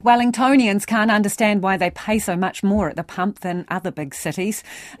Wellingtonians can't understand why they pay so much more at the pump than other big cities.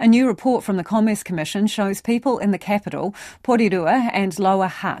 A new report from the Commerce Commission shows people in the capital, Porirua and Lower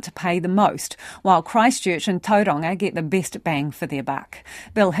Hutt, pay the most, while Christchurch and Tauranga get the best bang for their buck.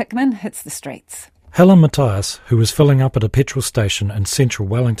 Bill Hickman hits the streets. Helen Matthias, who was filling up at a petrol station in central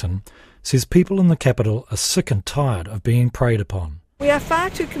Wellington, says people in the capital are sick and tired of being preyed upon. We are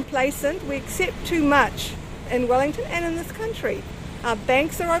far too complacent. We accept too much in Wellington and in this country. Our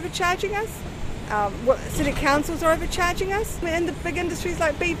banks are overcharging us, city councils are overcharging us, and the big industries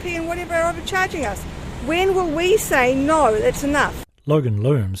like BP and whatever are overcharging us. When will we say, no, that's enough? Logan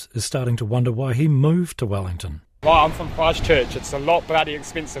Looms is starting to wonder why he moved to Wellington. Well, I'm from Christchurch. It's a lot bloody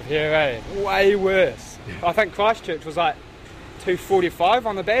expensive here, eh? Way worse. I think Christchurch was like $2.45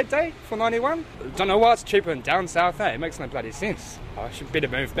 on a bad day for 91. Don't know why it's cheaper than down south, eh? It makes no bloody sense. I should better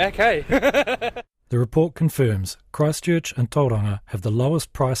move back, eh? The report confirms Christchurch and Tauranga have the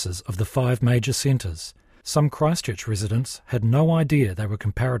lowest prices of the 5 major centres. Some Christchurch residents had no idea they were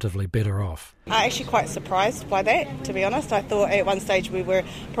comparatively better off. I'm actually quite surprised by that, to be honest. I thought at one stage we were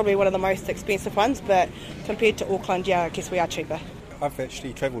probably one of the most expensive ones, but compared to Auckland, yeah, I guess we are cheaper. I've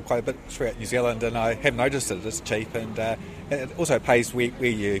actually travelled quite a bit throughout New Zealand and I have noticed that it's cheap, and it also pays where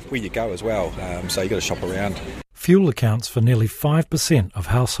you go as well, so you've got to shop around. Fuel accounts for nearly 5% of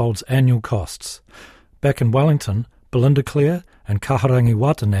households' annual costs. Back in Wellington, Belinda Clare and Kaharangi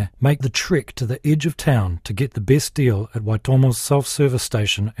Watene make the trek to the edge of town to get the best deal at Waitomo's self-service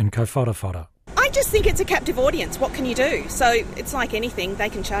station in Kaiwharawhara. I just think it's a captive audience. What can you do? So it's like anything, they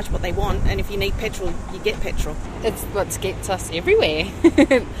can charge what they want, and if you need petrol, you get petrol. It's what gets us everywhere.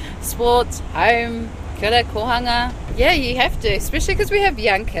 Sports, home, kura, kohanga. Yeah, you have to, especially because we have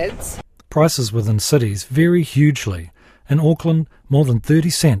young kids. Prices within cities vary hugely. In Auckland, more than 30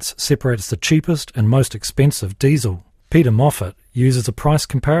 cents separates the cheapest and most expensive diesel. Peter Moffat uses a price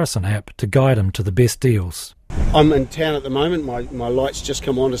comparison app to guide him to the best deals. I'm in town at the moment. My lights just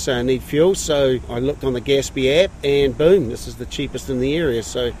come on to say I need fuel, so I looked on the Gaspy app and boom, this is the cheapest in the area.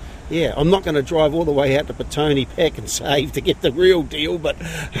 So yeah, I'm not going to drive all the way out to Petone Pack and save to get the real deal, but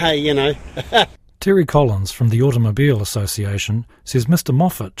hey, you know. Terry Collins from the Automobile Association says Mr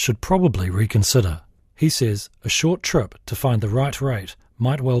Moffat should probably reconsider. He says a short trip to find the right rate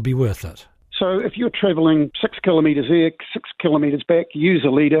might well be worth it. So if you're travelling 6 kilometres there, 6 kilometres back, use a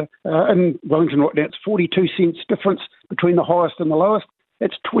litre. In Wellington right now, it's 42 cents difference between the highest and the lowest.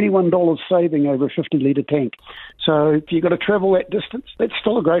 That's $21 saving over a 50-litre tank. So if you've got to travel that distance, that's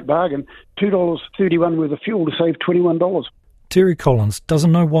still a great bargain. $2.31 worth of fuel to save $21. Terry Collins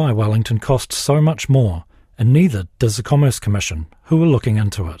doesn't know why Wellington costs so much more, and neither does the Commerce Commission, who are looking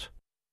into it.